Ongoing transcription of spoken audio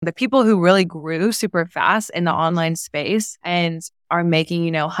The people who really grew super fast in the online space and are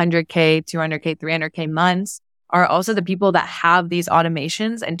making, 100K, 200K, 300K months are also the people that have these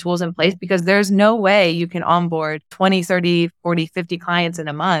automations and tools in place, because there's no way you can onboard 20, 30, 40, 50 clients in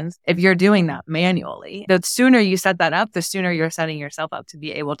a month if you're doing that manually. The sooner you set that up, the sooner you're setting yourself up to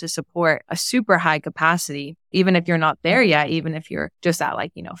be able to support a super high capacity, even if you're not there yet, even if you're just at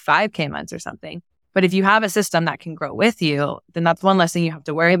 5K months or something. But if you have a system that can grow with you, then that's one less thing you have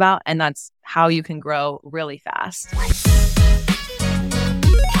to worry about. And that's how you can grow really fast.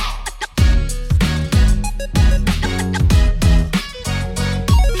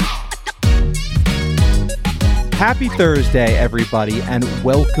 Happy Thursday, everybody, and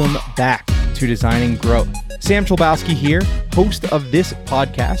welcome back to Designing Growth. Sam Cholbowski here, host of this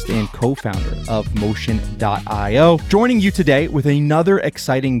podcast and co-founder of Motion.io, joining you today with another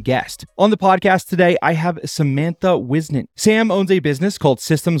exciting guest. On the podcast today, I have Samantha Whisnant. Sam owns a business called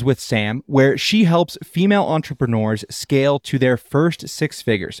Systems with Sam, where she helps female entrepreneurs scale to their first six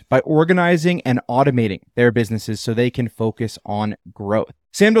figures by organizing and automating their businesses so they can focus on growth.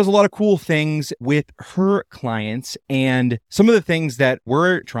 Sam does a lot of cool things with her clients, and some of the things that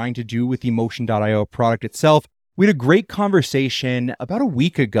we're trying to do with the Motion.io product itself. We had a great conversation about a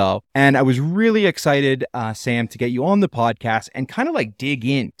week ago, and I was really excited, Sam, to get you on the podcast and kind of dig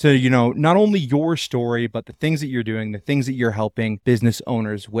in to, not only your story, but the things that you're doing, the things that you're helping business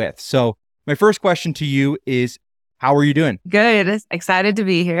owners with. So my first question to you is, how are you doing? Good. Excited to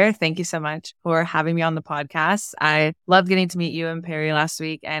be here. Thank you so much for having me on the podcast. I loved getting to meet you and Perry last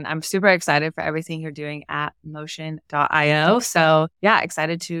week, and I'm super excited for everything you're doing at Motion.io. So yeah,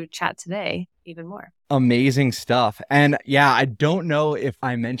 excited to chat today even more. Amazing stuff. And yeah, I don't know if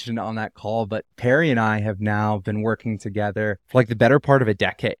I mentioned on that call, but Perry and I have now been working together for the better part of a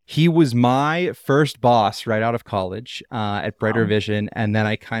decade. He was my first boss right out of college at Brighter Vision. And then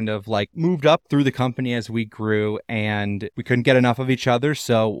I kind of moved up through the company as we grew, and we couldn't get enough of each other.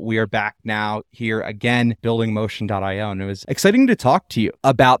 So we are back now here again, building Motion.io. And it was exciting to talk to you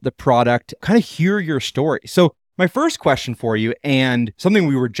about the product, kind of hear your story. So my first question for you, and something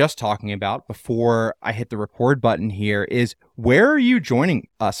we were just talking about before I hit the record button here, is where are you joining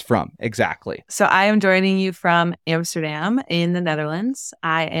us from exactly? So I am joining you from Amsterdam in the Netherlands.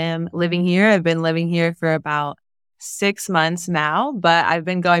 I am living here. I've been living here for about 6 months now, but I've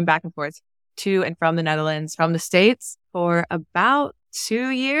been going back and forth to and from the Netherlands, from the States for about 2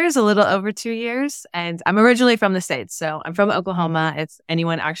 years, a little over 2 years. And I'm originally from the States. So I'm from Oklahoma. If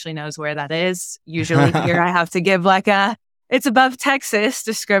anyone actually knows where that is, usually here I have to give it's above Texas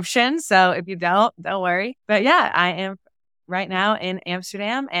description. So if you don't worry. But yeah, I am right now in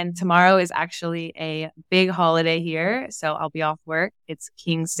Amsterdam, and tomorrow is actually a big holiday here. So I'll be off work. It's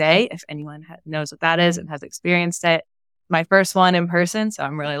King's Day, if anyone knows what that is and has experienced it. My first one in person. So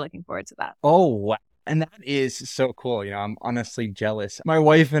I'm really looking forward to that. Oh, wow. And that is so cool. I'm honestly jealous. My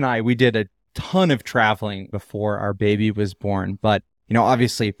wife and we did a ton of traveling before our baby was born. But,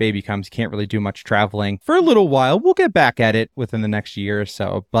 obviously if baby comes, you can't really do much traveling for a little while. We'll get back at it within the next year or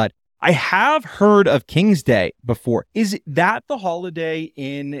so. But I have heard of King's Day before. Is that the holiday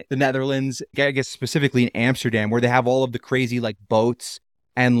in the Netherlands, I guess specifically in Amsterdam, where they have all of the crazy boats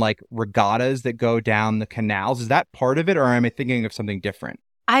and regattas that go down the canals? Is that part of it, or am I thinking of something different?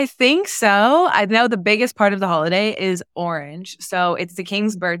 I think so. I know the biggest part of the holiday is orange. So it's the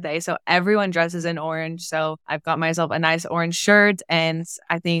king's birthday. So everyone dresses in orange. So I've got myself a nice orange shirt, and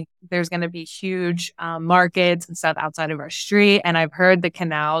I think there's going to be huge markets and stuff outside of our street. And I've heard the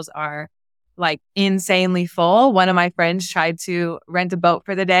canals are insanely full. One of my friends tried to rent a boat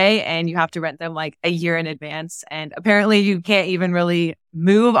for the day, and you have to rent them a year in advance. And apparently you can't even really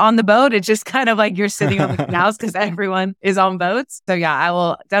move on the boat. It's just kind of you're sitting on the canals because everyone is on boats. So yeah, I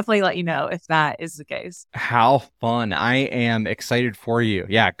will definitely let you know if that is the case. How fun. I am excited for you.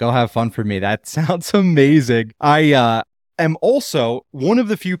 Yeah, go have fun for me. That sounds amazing. I am also one of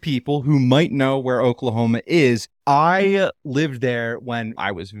the few people who might know where Oklahoma is. I lived there when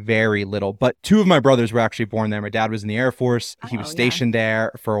I was very little, but two of my brothers were actually born there. My dad was in the Air Force. He was stationed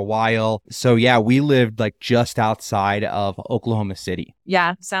there for a while. So yeah, we lived just outside of Oklahoma City.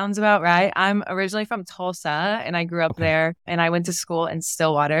 Yeah, sounds about right. I'm originally from Tulsa, and I grew up there, and I went to school in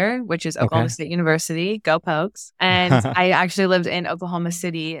Stillwater, which is Oklahoma State University. Go Pokes. And I actually lived in Oklahoma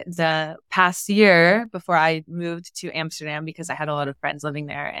City the past year before I moved to Amsterdam because I had a lot of friends living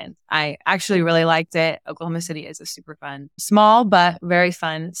there, and I actually really liked it. Oklahoma City is a super fun, small, but very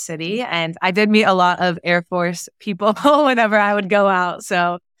fun city. And I did meet a lot of Air Force people whenever I would go out.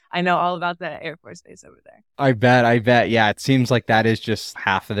 So I know all about the Air Force Base over there. I bet. Yeah, it seems like that is just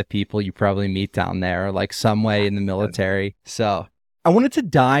half of the people you probably meet down there, some way in the military. So I wanted to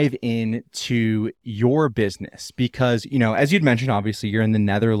dive into your business because, as you'd mentioned, obviously you're in the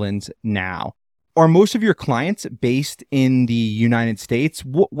Netherlands now. Are most of your clients based in the United States?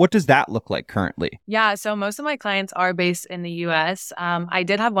 What does that look like currently? Yeah, so most of my clients are based in the US. I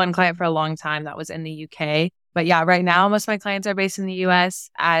did have one client for a long time that was in the UK. But yeah, right now, most of my clients are based in the US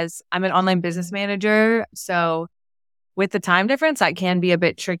as I'm an online business manager. So with the time difference, that can be a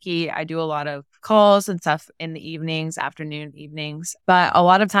bit tricky. I do a lot of calls and stuff in the evenings, afternoon, evenings. But a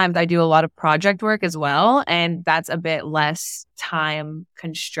lot of times I do a lot of project work as well. And that's a bit less time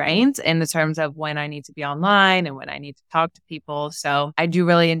constraint in the terms of when I need to be online and when I need to talk to people. So I do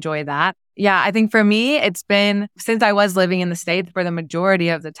really enjoy that. Yeah, I think for me, it's been since I was living in the States for the majority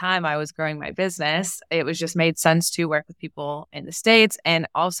of the time I was growing my business, it was just made sense to work with people in the States. And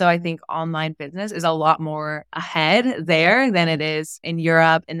also, I think online business is a lot more ahead there than it is in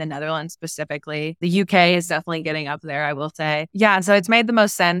Europe, in the Netherlands specifically. The UK is definitely getting up there, I will say. Yeah, so it's made the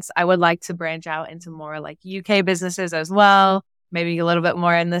most sense. I would like to branch out into more like UK businesses as well. Maybe a little bit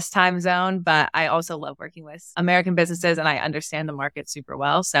more in this time zone, but I also love working with American businesses and I understand the market super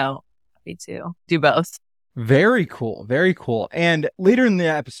well. So happy to do both. Very cool. Very cool. And later in the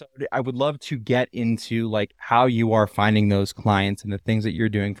episode, I would love to get into like how you are finding those clients and the things that you're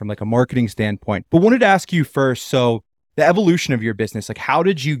doing from like a marketing standpoint. But wanted to ask you first, so the evolution of your business, like how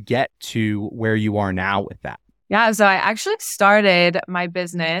did you get to where you are now with that? Yeah, so I actually started my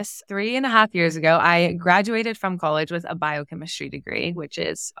business 3.5 years ago. I graduated from college with a biochemistry degree, which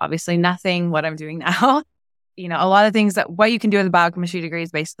is obviously nothing what I'm doing now. A lot of things that what you can do with a biochemistry degree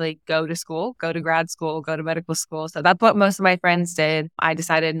is basically go to school, go to grad school, go to medical school. So that's what most of my friends did. I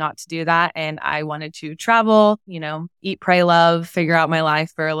decided not to do that. And I wanted to travel, eat, pray, love, figure out my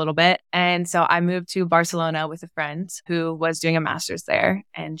life for a little bit. And so I moved to Barcelona with a friend who was doing a master's there.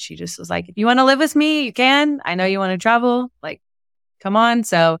 And she just was like, if you want to live with me, you can. I know you want to travel. Like, come on.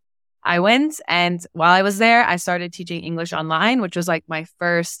 So I went, and while I was there, I started teaching English online, which was like my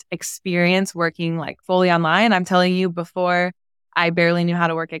first experience working like fully online. I'm telling you, before I barely knew how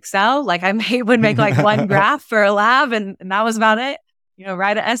to work Excel. Like would make like one graph for a lab, and that was about it.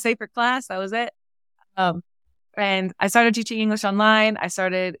 Write an essay for class. That was it. And I started teaching English online. I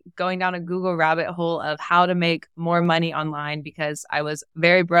started going down a Google rabbit hole of how to make more money online because I was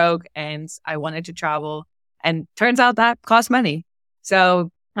very broke and I wanted to travel. And turns out that cost money. So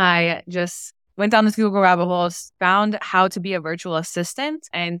I just went down this Google rabbit hole, found how to be a virtual assistant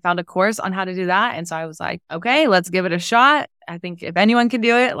and found a course on how to do that. And so I was like, okay, let's give it a shot. I think if anyone can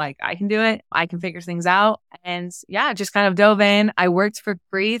do it, like I can do it. I can figure things out. And yeah, just kind of dove in. I worked for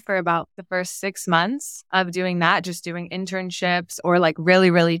free for about the first 6 months of doing that, just doing internships or like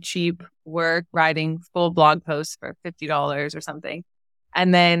really, really cheap work, writing full blog posts for $50 or something.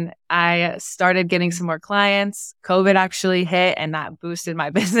 And then I started getting some more clients. COVID actually hit and that boosted my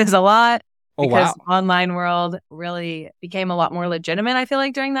business a lot because online world really became a lot more legitimate, I feel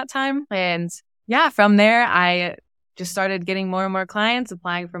like, during that time. And yeah, from there, I just started getting more and more clients,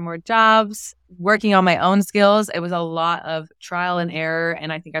 applying for more jobs, working on my own skills. It was a lot of trial and error.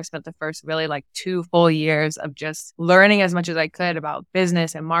 And I think I spent the first really like 2 full years of just learning as much as I could about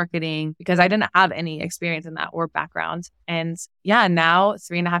business and marketing because I didn't have any experience in that or background. And yeah, now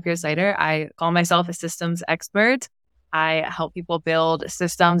 3.5 years later, I call myself a systems expert. I help people build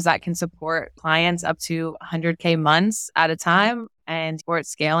systems that can support clients up to 100K months at a time and support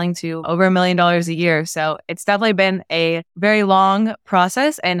scaling to over $1 million a year. So it's definitely been a very long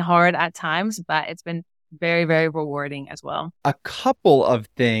process and hard at times, but it's been very, very rewarding as well. A couple of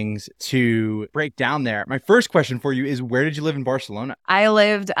things to break down there. My first question for you is, where did you live in Barcelona? I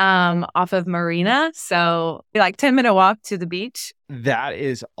lived off of Marina, so like 10-minute walk to the beach. That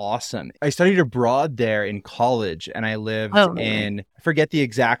is awesome. I studied abroad there in college and I lived in, I forget the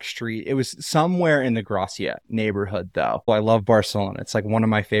exact street. It was somewhere in the Gracia neighborhood though. I love Barcelona. It's like one of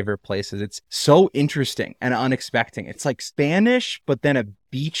my favorite places. It's so interesting and unexpected. It's like Spanish, but then a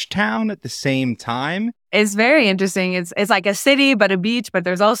beach town at the same time. It's very interesting. It's like a city, but a beach, but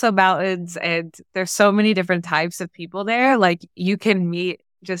there's also mountains and there's so many different types of people there. Like you can meet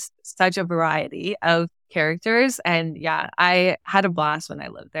just such a variety of characters. And yeah, I had a blast when I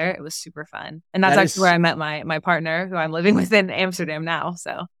lived there. It was super fun. And that's actually where I met my partner who I'm living with in Amsterdam now.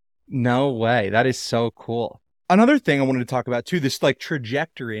 So no way. That is so cool. Another thing I wanted to talk about too, this like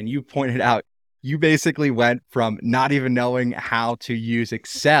trajectory, and you pointed out, you basically went from not even knowing how to use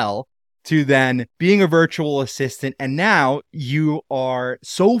Excel to then being a virtual assistant. And now you are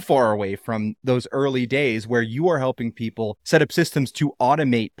so far away from those early days where you are helping people set up systems to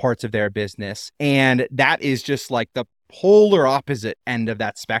automate parts of their business. And that is just like the polar opposite end of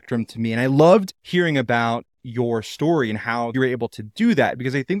that spectrum to me. And I loved hearing about your story and how you're able to do that,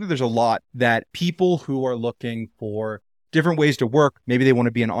 because I think that there's a lot that people who are looking for different ways to work, maybe they want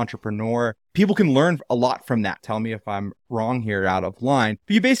to be an entrepreneur, people can learn a lot from that. Tell me if I'm wrong here, out of line.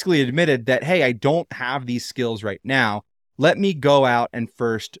 But you basically admitted that, hey, I don't have these skills right now. Let me go out and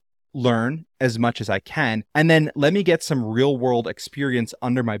first learn as much as I can, and then let me get some real world experience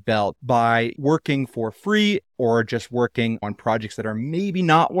under my belt by working for free or just working on projects that are maybe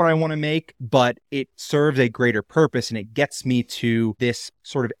not what I want to make, but it serves a greater purpose and it gets me to this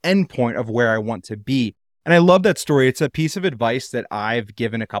sort of endpoint of where I want to be. And I love that story. It's a piece of advice that I've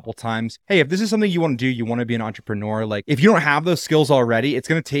given a couple times. Hey, if this is something you want to do, you want to be an entrepreneur, like if you don't have those skills already, it's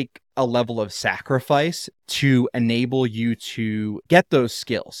going to take a level of sacrifice to enable you to get those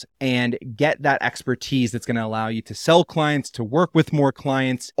skills and get that expertise that's going to allow you to sell clients, to work with more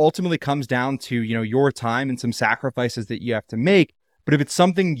clients. Ultimately comes down to, your time and some sacrifices that you have to make. But if it's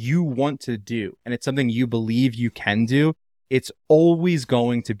something you want to do and it's something you believe you can do, it's always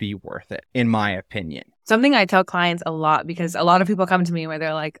going to be worth it, in my opinion. Something I tell clients a lot, because a lot of people come to me where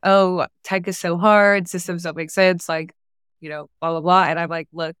they're like, oh, tech is so hard, systems don't make sense, like, blah, blah, blah. And I'm like,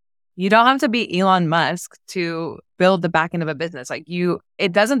 look, you don't have to be Elon Musk to build the back end of a business. Like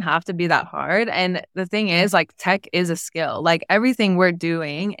it doesn't have to be that hard. And the thing is, like, tech is a skill. Like everything we're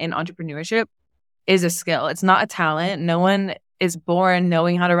doing in entrepreneurship is a skill. It's not a talent. No one is born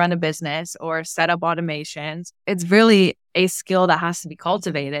knowing how to run a business or set up automations. It's really a skill that has to be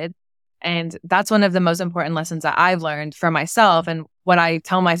cultivated. And that's one of the most important lessons that I've learned for myself. And what I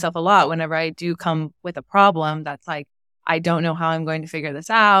tell myself a lot whenever I do come with a problem that's like, I don't know how I'm going to figure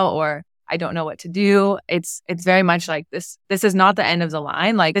this out, or I don't know what to do. It's very much like this is not the end of the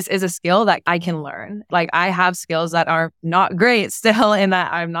line. Like this is a skill that I can learn. Like I have skills that are not great still and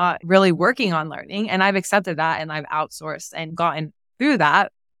that I'm not really working on learning. And I've accepted that and I've outsourced and gotten through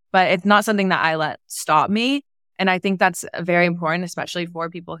that. But it's not something that I let stop me. And I think that's very important, especially for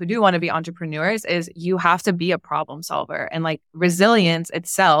people who do want to be entrepreneurs, is you have to be a problem solver. And like resilience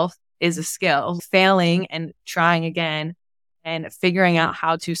itself is a skill. Failing and trying again and figuring out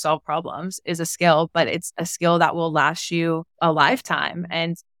how to solve problems is a skill, but it's a skill that will last you a lifetime.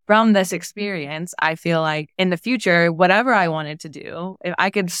 And from this experience, I feel like in the future, whatever I wanted to do, if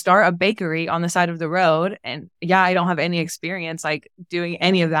I could start a bakery on the side of the road, and yeah, I don't have any experience like doing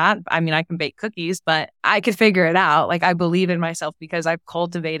any of that. I mean, I can bake cookies, but I could figure it out. Like I believe in myself because I've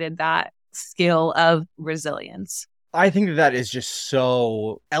cultivated that skill of resilience. I think that is just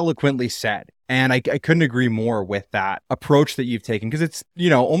so eloquently said. And I couldn't agree more with that approach that you've taken, because it's,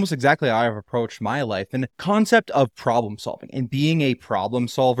 almost exactly how I've approached my life. And the concept of problem solving and being a problem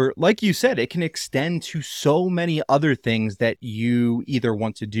solver, like you said, it can extend to so many other things that you either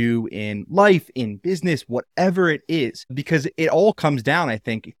want to do in life, in business, whatever it is, because it all comes down, I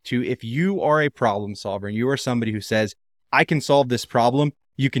think, to if you are a problem solver and you are somebody who says, I can solve this problem,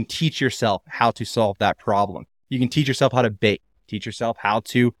 you can teach yourself how to solve that problem. You can teach yourself how to bake, teach yourself how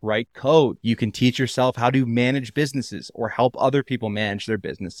to write code. You can teach yourself how to manage businesses or help other people manage their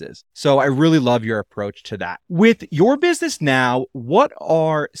businesses. So I really love your approach to that. With your business now, what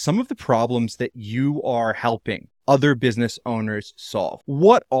are some of the problems that you are helping other business owners solve?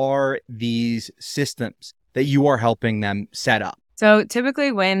 What are these systems that you are helping them set up? So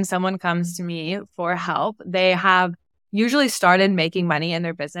typically when someone comes to me for help, they have usually started making money in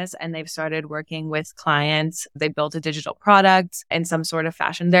their business and they've started working with clients. They built a digital product in some sort of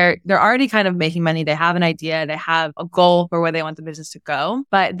fashion. They're already kind of making money. They have an idea. They have a goal for where they want the business to go,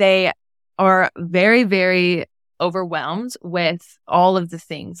 but they are very, very overwhelmed with all of the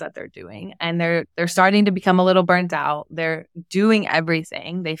things that they're doing. And they're starting to become a little burnt out. They're doing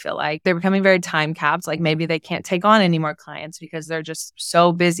everything. They feel like they're becoming very time capped. Like maybe they can't take on any more clients because they're just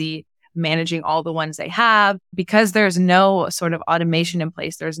so busy managing all the ones they have, because there's no sort of automation in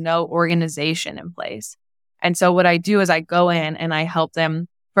place. There's no organization in place. And so what I do is I go in and I help them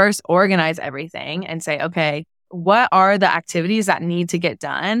first organize everything and say, okay, what are the activities that need to get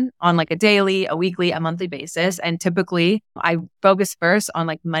done on like a daily, a weekly, a monthly basis? And typically I focus first on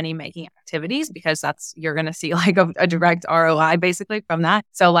like money making activities, because you're going to see like a direct ROI basically from that.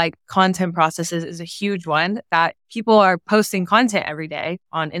 So like content processes is a huge one, that people are posting content every day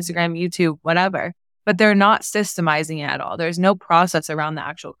on Instagram, YouTube, whatever, but they're not systemizing it at all. There's no process around the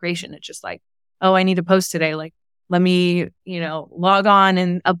actual creation. It's just like, oh, I need to post today. Like, let me, log on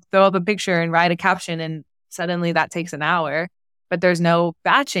and throw up a picture and write a caption, and suddenly that takes an hour, but there's no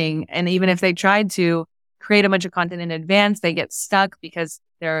batching. And even if they tried to create a bunch of content in advance, they get stuck because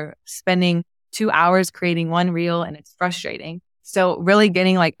they're spending 2 hours creating one reel and it's frustrating. So really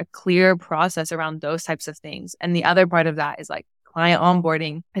getting like a clear process around those types of things. And the other part of that is like client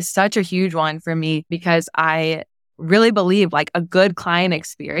onboarding is such a huge one for me because I really believe like a good client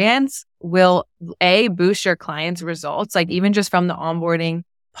experience will boost your client's results. Like even just from the onboarding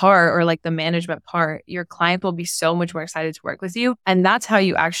part or like the management part, your client will be so much more excited to work with you. And that's how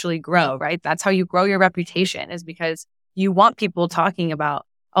you actually grow, right? That's how you grow your reputation, is because you want people talking about,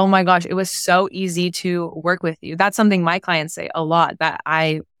 oh my gosh, it was so easy to work with you. That's something my clients say a lot that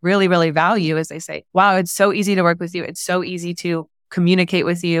I really, really value, is they say, wow, it's so easy to work with you. It's so easy to communicate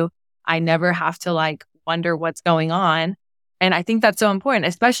with you. I never have to like wonder what's going on. And I think that's so important,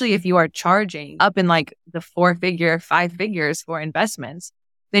 especially if you are charging up in like the 5 figures for investments,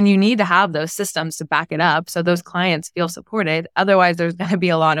 then you need to have those systems to back it up so those clients feel supported. Otherwise, there's going to be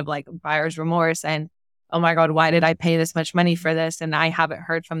a lot of like buyer's remorse and, oh my God, why did I pay this much money for this? And I haven't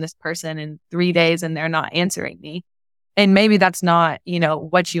heard from this person in 3 days and they're not answering me. And maybe that's not,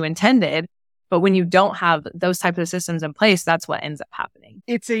 what you intended. But when you don't have those types of systems in place, that's what ends up happening.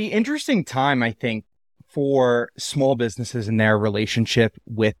 It's an interesting time, I think, for small businesses and their relationship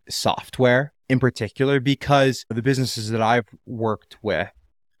with software in particular, because the businesses that I've worked with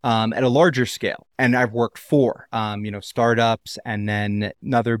at a larger scale, and I've worked for, startups and then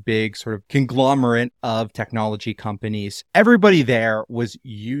another big sort of conglomerate of technology companies. Everybody there was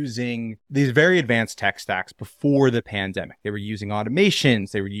using these very advanced tech stacks before the pandemic. They were using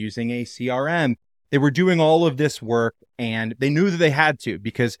automations. They were using a CRM. They were doing all of this work, and they knew that they had to,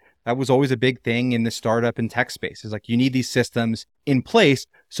 because that was always a big thing in the startup and tech space, is like you need these systems in place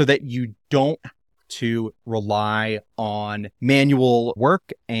so that you don't to rely on manual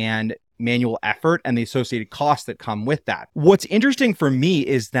work and manual effort and the associated costs that come with that. What's interesting for me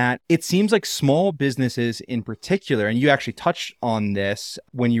is that it seems like small businesses in particular, and you actually touched on this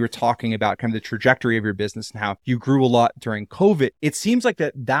when you were talking about kind of the trajectory of your business and how you grew a lot during COVID. It seems like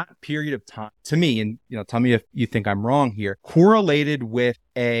that period of time, to me, and tell me if you think I'm wrong here, correlated with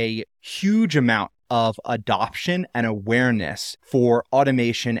a huge amount of adoption and awareness for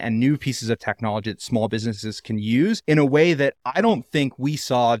automation and new pieces of technology that small businesses can use in a way that I don't think we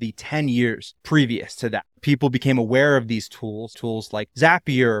saw the 10 years previous to that. People became aware of these tools like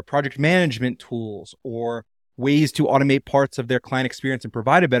Zapier, project management tools, or ways to automate parts of their client experience and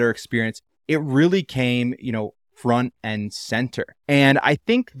provide a better experience. It really came, front and center. And I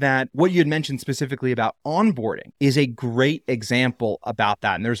think that what you had mentioned specifically about onboarding is a great example about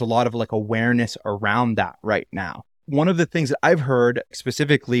that. And there's a lot of like awareness around that right now. One of the things that I've heard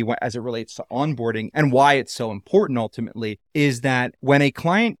specifically as it relates to onboarding and why it's so important ultimately is that when a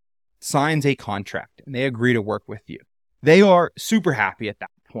client signs a contract and they agree to work with you, they are super happy at that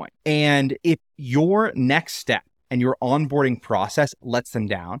point. And if your next step and your onboarding process lets them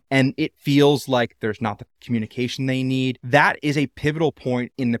down and it feels like there's not the communication they need, that is a pivotal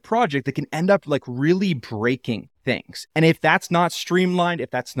point in the project that can end up like really breaking things. And if that's not streamlined,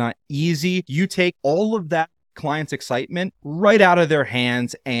 if that's not easy, you take all of that client's excitement right out of their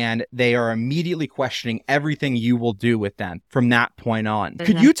hands and they are immediately questioning everything you will do with them from that point on.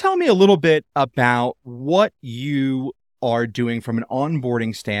 Could you tell me a little bit about what you are doing from an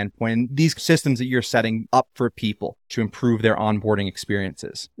onboarding standpoint, these systems that you're setting up for people to improve their onboarding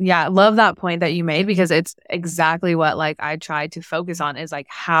experiences? Yeah, I love that point that you made, because it's exactly what like I try to focus on, is like,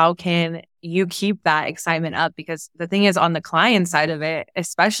 how can you keep that excitement up? Because the thing is, on the client side of it,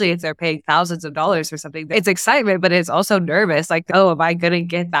 especially if they're paying thousands of dollars for something, it's excitement, but it's also nervous. Like, oh, am I going to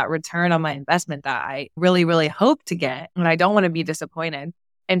get that return on my investment that I really, really hope to get? And I don't want to be disappointed.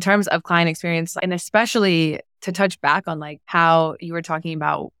 In terms of client experience, and especially to touch back on like how you were talking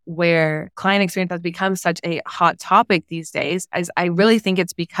about where client experience has become such a hot topic these days, as I really think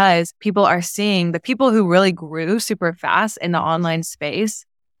it's because people are seeing the people who really grew super fast in the online space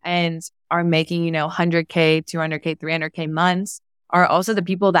and are making, 100K, 200K, 300K months are also the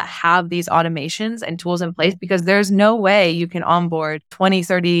people that have these automations and tools in place, because there's no way you can onboard 20,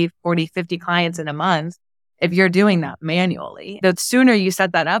 30, 40, 50 clients in a month if you're doing that manually. The sooner you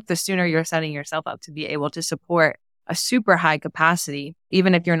set that up, the sooner you're setting yourself up to be able to support a super high capacity,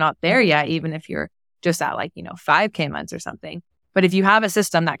 even if you're not there yet, even if you're just at like, 5K months or something. But if you have a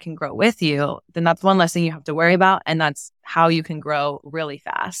system that can grow with you, then that's one less thing you have to worry about. And that's how you can grow really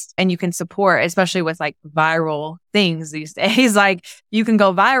fast. And you can support, especially with like viral things these days, like you can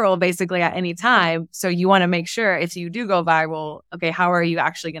go viral basically at any time. So you want to make sure if you do go viral, okay, how are you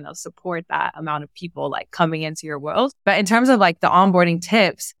actually going to support that amount of people like coming into your world? But in terms of like the onboarding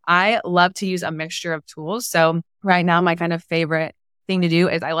tips, I love to use a mixture of tools. So right now, my kind of favorite thing to do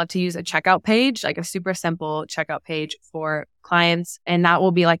is I love to use a checkout page, like a super simple checkout page for clients. And that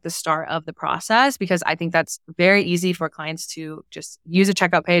will be like the start of the process, because I think that's very easy for clients to just use a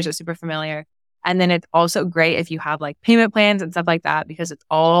checkout page that's super familiar. And then it's also great if you have like payment plans and stuff like that, because it's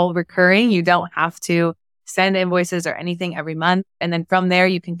all recurring. You don't have to send invoices or anything every month. And then from there,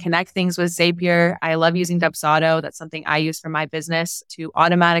 you can connect things with Zapier. I love using Dubsado. That's something I use for my business to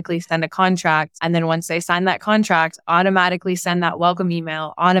automatically send a contract. And then once they sign that contract, automatically send that welcome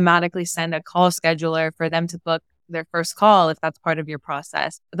email, automatically send a call scheduler for them to book their first call if that's part of your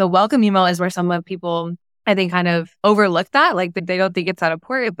process. The welcome email is where some of people, I think, kind of overlook that. Like they don't think it's that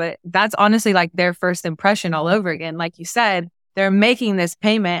important, but that's honestly like their first impression all over again. Like you said, they're making this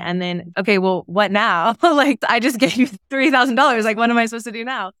payment and then, okay, well, what now? Like, I just gave you $3,000. Like, what am I supposed to do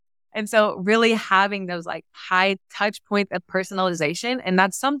now? And so really having those like high touch points of personalization. And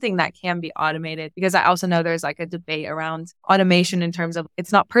that's something that can be automated, because I also know there's like a debate around automation in terms of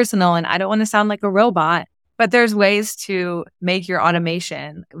it's not personal and I don't want to sound like a robot. But there's ways to make your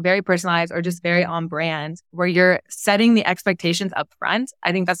automation very personalized or just very on brand, where you're setting the expectations up front.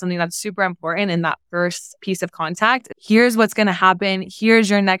 I think that's something that's super important in that first piece of contact. Here's what's going to happen. Here's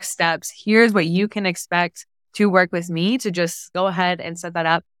your next steps. Here's what you can expect to work with me, to just go ahead and set that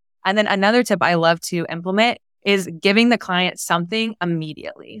up. And then another tip I love to implement is giving the client something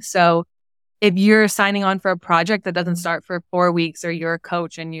immediately. So if you're signing on for a project that doesn't start for 4 weeks, or you're a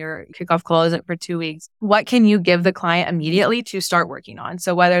coach and your kickoff call isn't for 2 weeks, what can you give the client immediately to start working on?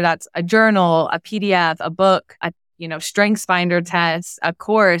 So whether that's a journal, a PDF, a book, a strengths finder test, a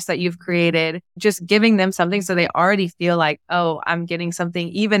course that you've created, just giving them something so they already feel like, oh, I'm getting something,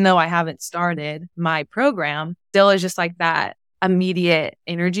 even though I haven't started my program, still is just like that immediate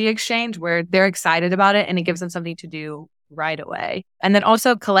energy exchange where they're excited about it and it gives them something to do right away. And then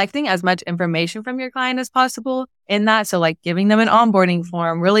also collecting as much information from your client as possible in that. So like giving them an onboarding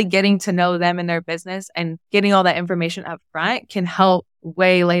form, really getting to know them and their business, and getting all that information up front can help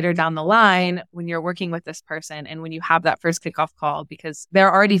way later down the line when you're working with this person and when you have that first kickoff call, because they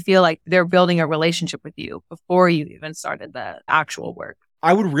already feel like they're building a relationship with you before you even started the actual work.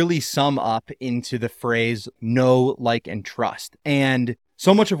 I would really sum up into the phrase know, like, and trust. And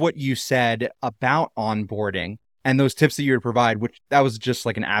so much of what you said about onboarding and those tips that you would provide, which that was just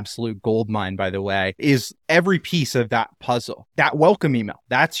like an absolute gold mine, by the way, is every piece of that puzzle. That welcome email,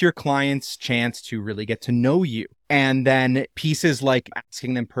 that's your client's chance to really get to know you. And then pieces like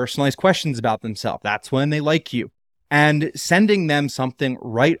asking them personalized questions about themselves, that's when they like you. And sending them something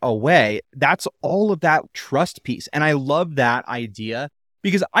right away, that's all of that trust piece. And I love that idea,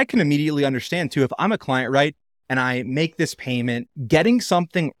 because I can immediately understand too, if I'm a client, right, and I make this payment, getting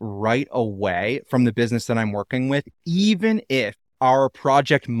something right away from the business that I'm working with, even if our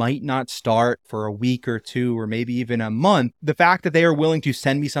project might not start for a week or two, or maybe even a month, the fact that they are willing to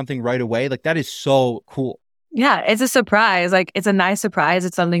send me something right away, like that is so cool. Yeah, it's a surprise. Like it's a nice surprise.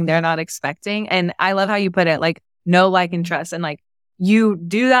 It's something they're not expecting. And I love how you put it, like know, like, and trust. And like you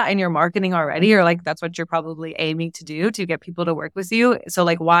do that in your marketing already, or like that's what you're probably aiming to do to get people to work with you. So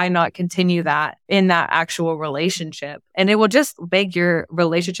like why not continue that in that actual relationship? And it will just make your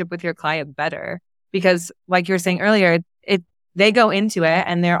relationship with your client better, because like you were saying earlier, they go into it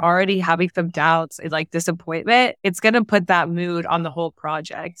and they're already having some doubts, like disappointment. It's going to put that mood on the whole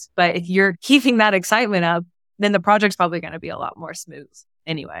project. But if you're keeping that excitement up, then the project's probably going to be a lot more smooth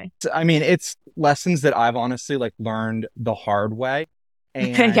anyway. I mean, it's lessons that I've honestly like learned the hard way.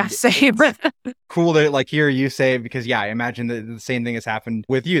 And yeah, same. Cool to like hear you say it, because I imagine that the same thing has happened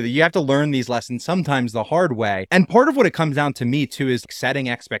with you, that you have to learn these lessons sometimes the hard way. And part of what it comes down to me too is setting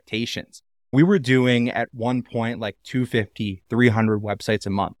expectations. We were doing at one point like 250, 300 websites a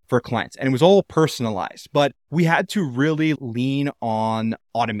month for clients, and it was all personalized, but we had to really lean on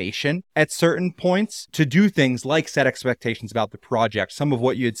automation at certain points to do things like set expectations about the project. Some of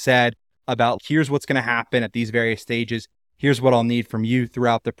what you had said about here's what's going to happen at these various stages. Here's what I'll need from you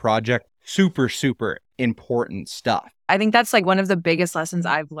throughout the project. Super, super important stuff. I think that's like one of the biggest lessons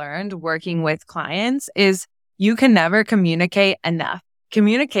I've learned working with clients is you can never communicate enough.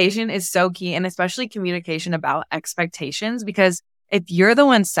 Communication is so key, and especially communication about expectations, because if you're the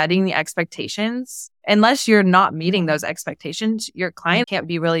one setting the expectations, unless you're not meeting those expectations, your client can't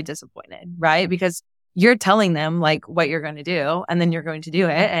be really disappointed, right? Because you're telling them like what you're going to do, and then you're going to do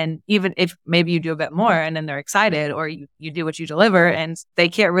it. And even if maybe you do a bit more and then they're excited, or you do what you deliver and they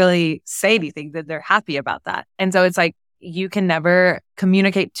can't really say anything that they're happy about that. And so it's like, you can never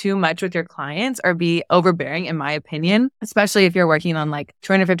communicate too much with your clients or be overbearing, in my opinion, especially if you're working on like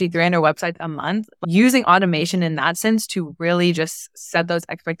 250, 300 websites a month. Using automation in that sense to really just set those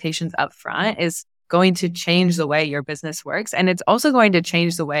expectations up front is going to change the way your business works. And it's also going to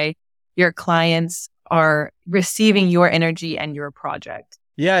change the way your clients are receiving your energy and your project.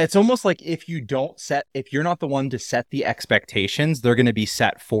 Yeah, it's almost like if you're not the one to set the expectations, they're going to be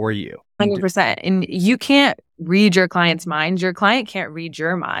set for you. 100%. And you can't read your client's mind. Your client can't read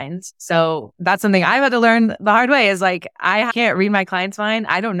your mind. So that's something I've had to learn the hard way is like, I can't read my client's mind.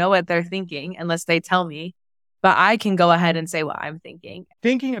 I don't know what they're thinking unless they tell me, but I can go ahead and say what I'm thinking.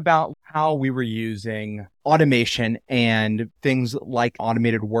 Thinking about how we were using automation and things like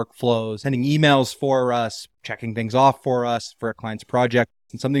automated workflows, sending emails for us, checking things off for us for a client's project,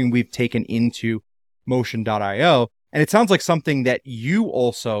 and something we've taken into Motion.io. And it sounds like something that you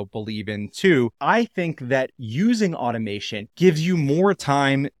also believe in too. I think that using automation gives you more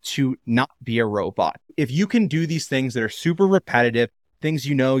time to not be a robot. If you can do these things that are super repetitive, things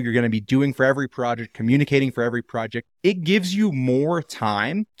you know you're going to be doing for every project, communicating for every project, it gives you more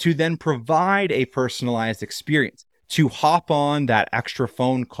time to then provide a personalized experience, to hop on that extra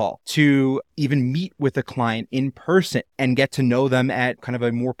phone call, to even meet with a client in person and get to know them at kind of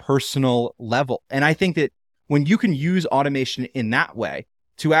a more personal level. And I think that when you can use automation in that way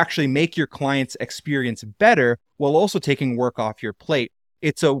to actually make your client's experience better while also taking work off your plate,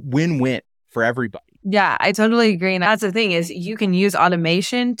 it's a win-win for everybody. Yeah, I totally agree. And that's the thing is you can use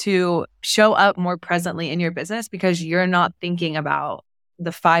automation to show up more presently in your business because you're not thinking about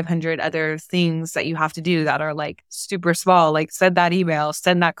the 500 other things that you have to do that are like super small, like send that email,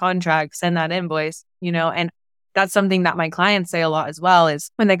 send that contract, send that invoice, and that's something that my clients say a lot as well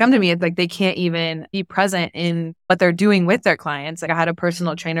is when they come to me, it's like they can't even be present in what they're doing with their clients. Like I had a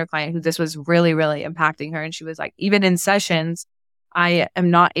personal trainer client who this was really, really impacting her. And she was like, even in sessions, I am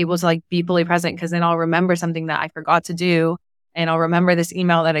not able to like be fully present because then I'll remember something that I forgot to do. And I'll remember this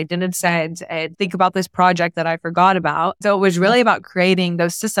email that I didn't send and think about this project that I forgot about. So it was really about creating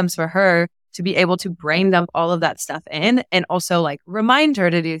those systems for her to be able to brain dump all of that stuff in and also like remind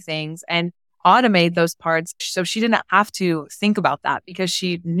her to do things and automate those parts. So she didn't have to think about that because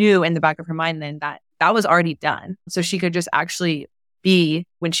she knew in the back of her mind then that that was already done. So she could just actually be,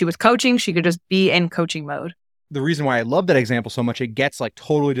 when she was coaching, she could just be in coaching mode. The reason why I love that example so much, it gets like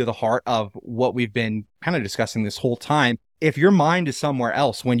totally to the heart of what we've been kind of discussing this whole time. If your mind is somewhere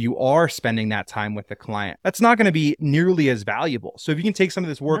else when you are spending that time with the client, that's not going to be nearly as valuable. So if you can take some of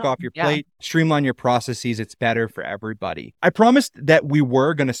this work off your plate, streamline your processes, it's better for everybody. I promised that we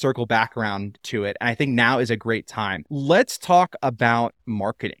were going to circle back around to it. And I think now is a great time. Let's talk about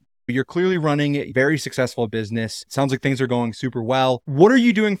marketing. You're clearly running a very successful business. Sounds like things are going super well. What are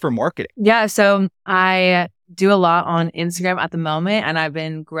you doing for marketing? Yeah, so I do a lot on Instagram at the moment, and I've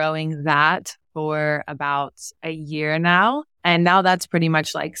been growing that for about a year now. And now that's pretty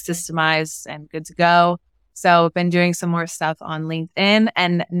much like systemized and good to go. So I've been doing some more stuff on LinkedIn.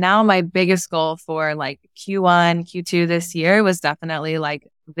 And now my biggest goal for like Q1, Q2 this year was definitely like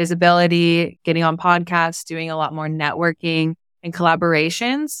visibility, getting on podcasts, doing a lot more networking and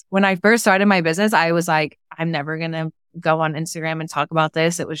collaborations. When I first started my business, I was like, I'm never going to go on Instagram and talk about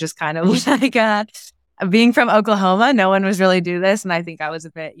this. It was just kind of like being from Oklahoma, no one was really do this. And I think I was a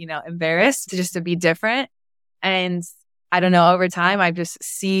bit, embarrassed just to be different. And I don't know, over time, I've just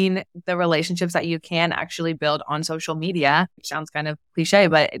seen the relationships that you can actually build on social media, which sounds kind of cliche,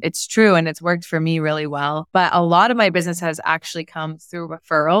 but it's true. And it's worked for me really well. But a lot of my business has actually come through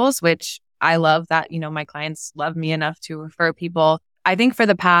referrals, which I love that, my clients love me enough to refer people. I think for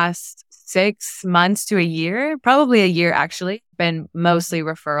the past 6 months to a year, probably a year actually, been mostly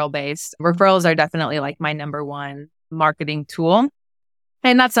referral based. Referrals are definitely like my number one marketing tool.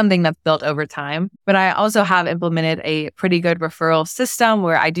 And that's something that's built over time. But I also have implemented a pretty good referral system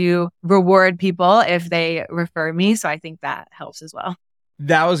where I do reward people if they refer me. So I think that helps as well.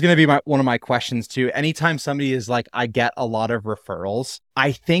 That was going to be one of my questions too. Anytime somebody is like, I get a lot of referrals,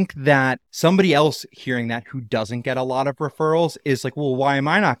 I think that somebody else hearing that who doesn't get a lot of referrals is like, well, why am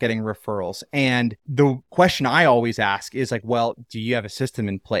I not getting referrals? And the question I always ask is like, well, do you have a system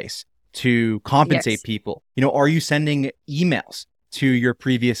in place to compensate people? Are you sending emails to your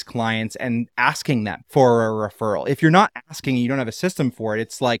previous clients and asking them for a referral? If you're not asking, you don't have a system for it,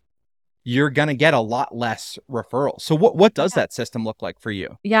 it's like, you're going to get a lot less referrals. So what does that system look like for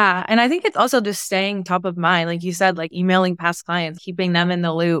you? Yeah. And I think it's also just staying top of mind. Like you said, like emailing past clients, keeping them in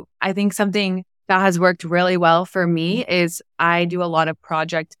the loop. I think something that has worked really well for me is I do a lot of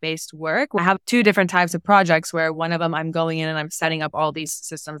project-based work. I have 2 different types of projects where one of them I'm going in and I'm setting up all these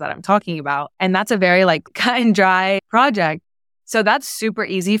systems that I'm talking about. And that's a very like cut and dry project. So that's super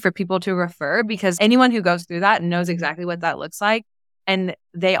easy for people to refer because anyone who goes through that knows exactly what that looks like. And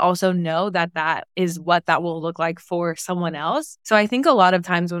they also know that that is what that will look like for someone else. So I think a lot of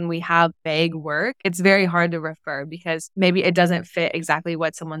times when we have vague work, it's very hard to refer because maybe it doesn't fit exactly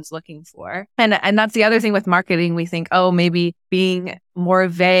what someone's looking for. And that's the other thing with marketing. We think, oh, maybe being more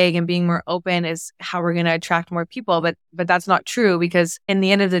vague and being more open is how we're going to attract more people. But that's not true, because in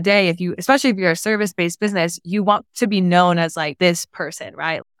the end of the day, especially if you're a service-based business, you want to be known as like this person,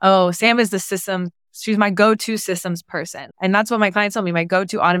 right? Oh, Sam is the system. She's my go-to systems person. And that's what my clients tell me, my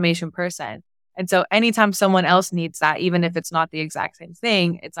go-to automation person. And so anytime someone else needs that, even if it's not the exact same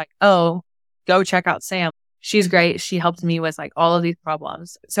thing, it's like, oh, go check out Sam. She's great. She helped me with like all of these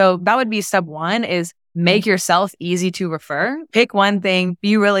problems. So that would be step one, is make yourself easy to refer. Pick one thing,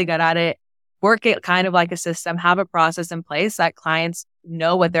 be really good at it, work it kind of like a system, have a process in place that clients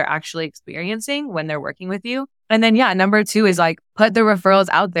know what they're actually experiencing when they're working with you. And then, number two is like put the referrals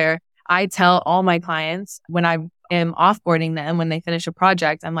out there. I tell all my clients when I am offboarding them, when they finish a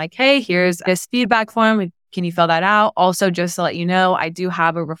project, I'm like, hey, here's this feedback form. Can you fill that out? Also, just to let you know, I do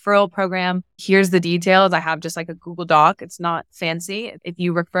have a referral program. Here's the details. I have just like a Google Doc. It's not fancy. If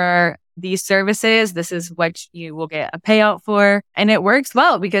you refer these services, this is what you will get a payout for. And it works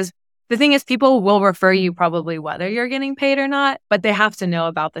well, because the thing is, people will refer you probably whether you're getting paid or not, but they have to know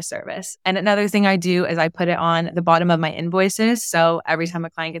about the service. And another thing I do is I put it on the bottom of my invoices. So every time a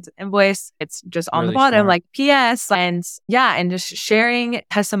client gets an invoice, it's just on the bottom, like PS. And just sharing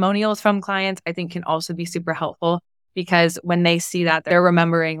testimonials from clients, I think can also be super helpful, because when they see that, they're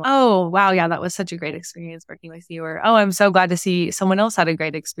remembering, oh, wow, yeah, that was such a great experience working with you. Or, oh, I'm so glad to see someone else had a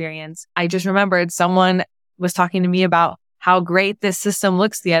great experience. I just remembered someone was talking to me about how great this system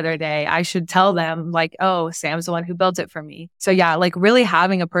looks the other day. I should tell them like, oh, Sam's the one who built it for me. So like really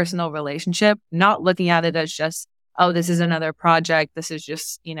having a personal relationship, not looking at it as just, oh, this is another project. This is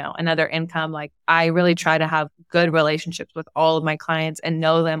just, another income. Like I really try to have good relationships with all of my clients and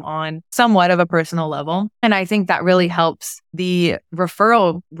know them on somewhat of a personal level. And I think that really helps the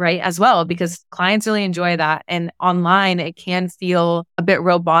referral rate as well, because clients really enjoy that. And online, it can feel a bit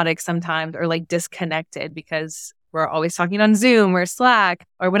robotic sometimes, or like disconnected, because we're always talking on Zoom or Slack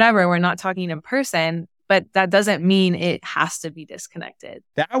or whatever. We're not talking in person, but that doesn't mean it has to be disconnected.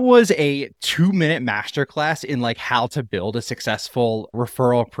 That was a 2-minute masterclass in like how to build a successful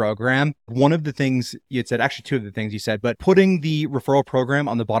referral program. One of the things you had said, actually two of the things you said, but putting the referral program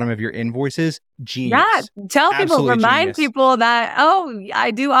on the bottom of your invoices, genius. Yeah, tell people, Absolute remind genius. people that, oh,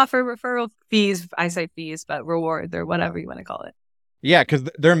 I do offer referral fees. I say fees, but rewards or whatever you want to call it. Yeah, because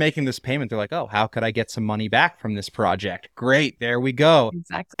they're making this payment. They're like, oh, how could I get some money back from this project? Great. There we go.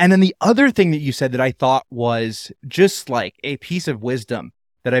 Exactly. And then the other thing that you said that I thought was just like a piece of wisdom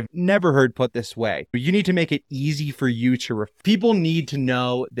that I've never heard put this way. You need to make it easy for you to people need to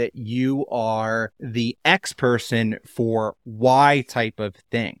know that you are the X person for Y type of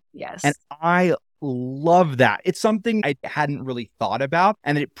thing. Yes. And I love that. It's something I hadn't really thought about,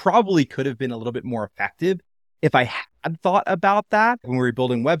 and it probably could have been a little bit more effective if I had thought about that when we were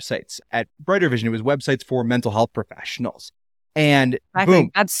building websites at Brighter Vision. It was websites for mental health professionals. And boom.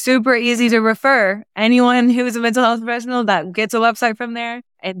 That's super easy to refer. Anyone who is a mental health professional that gets a website from there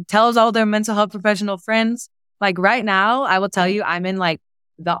and tells all their mental health professional friends. Like right now, I will tell you, I'm in like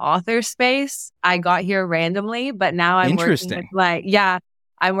the author space. I got here randomly, but now I'm working with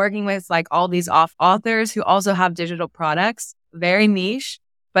I'm working with like all these authors who also have digital products, very niche,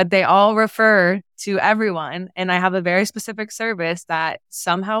 but they all refer to everyone. And I have a very specific service that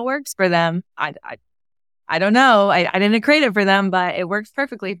somehow works for them. I don't know. I didn't create it for them, but it works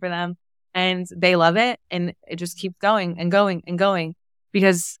perfectly for them. And they love it. And it just keeps going and going and going,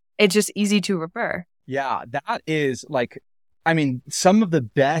 because it's just easy to refer. Yeah, that is like, I mean, some of the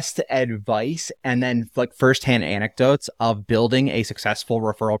best advice and then like firsthand anecdotes of building a successful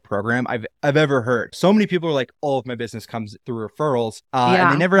referral program I've ever heard. So many people are like, all of my business comes through referrals.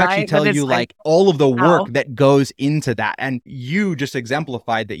 And they never actually tell you like all of the work that goes into that. And you just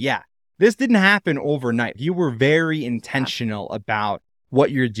exemplified that, yeah, this didn't happen overnight. You were very intentional about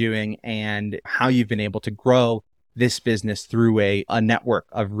what you're doing and how you've been able to grow this business through a network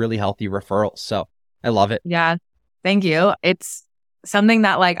of really healthy referrals. So I love it. Yeah. Thank you. It's something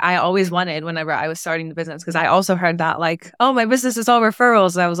that like I always wanted whenever I was starting the business, because I also heard that like, oh, my business is all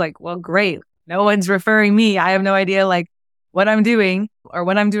referrals. And I was like, well, great. No one's referring me. I have no idea like what I'm doing or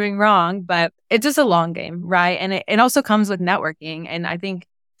what I'm doing wrong, but it's just a long game, right? And it also comes with networking. And I think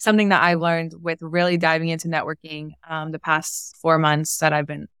something that I've learned with really diving into networking the past 4 months that I've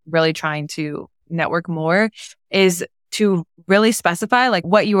been really trying to network more is to really specify like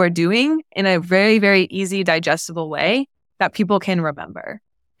what you are doing in a very, very easy, digestible way that people can remember.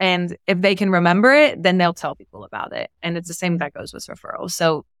 And if they can remember it, then they'll tell people about it. And it's the same that goes with referrals.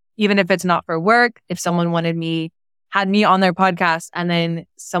 So even if it's not for work, if someone had me on their podcast, and then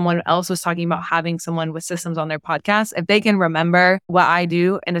someone else was talking about having someone with systems on their podcast, if they can remember what I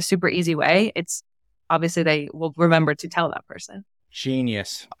do in a super easy way, it's obviously they will remember to tell that person.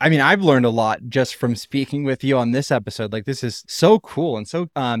 Genius. I mean, I've learned a lot just from speaking with you on this episode. Like, this is so cool and so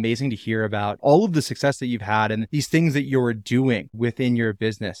amazing to hear about all of the success that you've had and these things that you're doing within your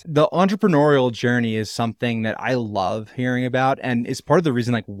business. The entrepreneurial journey is something that I love hearing about, and is part of the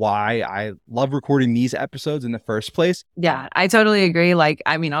reason why I love recording these episodes in the first place. Yeah, I totally agree.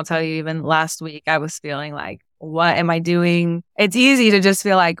 I'll tell you, even last week, I was feeling like, what am I doing? It's easy to just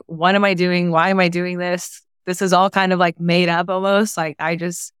feel like, what am I doing? Why am I doing this? This is all kind of made up almost. I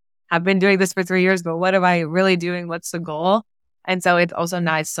just have been doing this for 3 years, but what am I really doing? What's the goal? And so it's also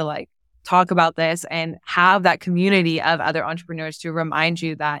nice to talk about this and have that community of other entrepreneurs to remind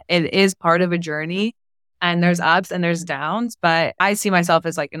you that it is part of a journey, and there's ups and there's downs. But I see myself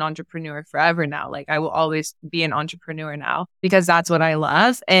as an entrepreneur forever now. I will always be an entrepreneur now because that's what I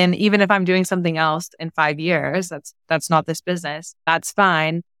love. And even if I'm doing something else in 5 years, that's not this business, that's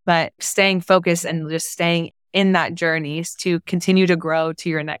fine. But staying focused and just staying in that journey to continue to grow to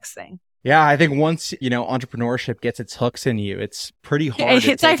your next thing. Yeah, I think once, entrepreneurship gets its hooks in you, it's pretty hard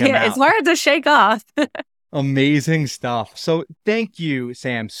to take them out. It's hard to shake off. Amazing stuff. So thank you,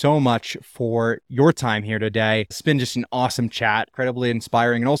 Sam, so much for your time here today. It's been just an awesome chat, incredibly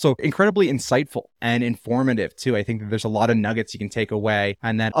inspiring and also incredibly insightful and informative too. I think that there's a lot of nuggets you can take away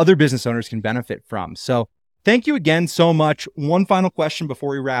and that other business owners can benefit from. So thank you again so much. One final question before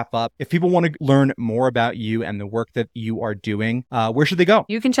we wrap up. If people want to learn more about you and the work that you are doing, where should they go?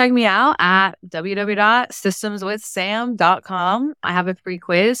 You can check me out at www.systemswithsam.com. I have a free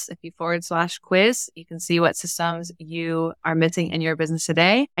quiz. If you /quiz, you can see what systems you are missing in your business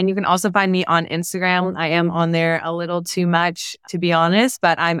today. And you can also find me on Instagram. I am on there a little too much, to be honest,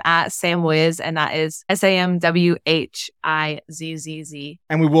 but I'm at Sam Whiz, and that is SAMWHIZZZ.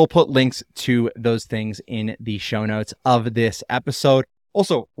 And we will put links to those things in the show notes of this episode.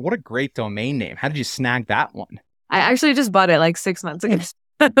 Also, what a great domain name. How did you snag that one? I actually just bought it 6 months ago.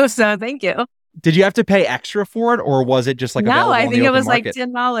 So thank you. Did you have to pay extra for it, or was it just No, I think it was market?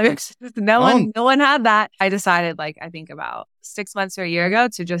 $10. No one had that. I decided I think about 6 months or a year ago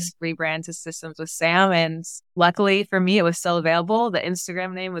to just rebrand to Systems with Sam. And luckily for me, it was still available. The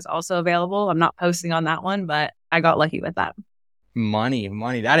Instagram name was also available. I'm not posting on that one, but I got lucky with that. Money.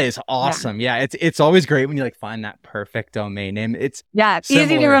 That is awesome. Yeah, it's always great when you find that perfect domain name. It's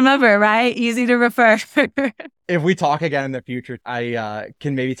easy to remember, right? Easy to refer. If we talk again in the future, I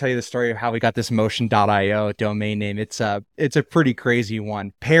can maybe tell you the story of how we got this motion.io domain name. It's a pretty crazy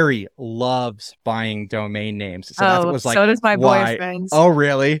one. Perry loves buying domain names. So that was so does my boyfriend. Oh,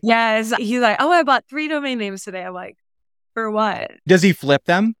 really? Yes. He's I bought 3 domain names today. I'm like, for what? Does he flip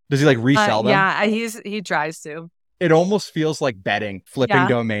them? Does he resell them? Yeah, he tries to. It almost feels like betting, flipping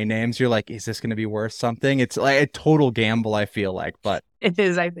domain names. You're like, is this going to be worth something? It's a total gamble, I feel like, but it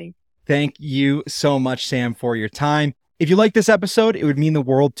is, I think. Thank you so much, Sam, for your time. If you like this episode, it would mean the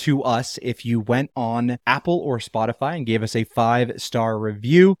world to us if you went on Apple or Spotify and gave us a 5-star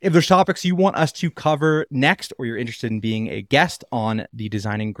review. If there's topics you want us to cover next, or you're interested in being a guest on the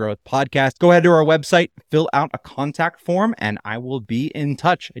Designing Growth podcast, go ahead to our website, fill out a contact form, and I will be in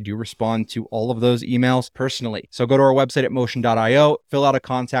touch. I do respond to all of those emails personally. So go to our website at motion.io, fill out a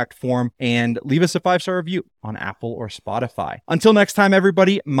contact form, and leave us a 5-star review on Apple or Spotify. Until next time,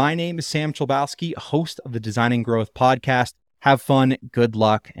 everybody, my name is Sam Cholbowski, host of the Designing Growth podcast. Have fun, good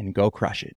luck, and go crush it.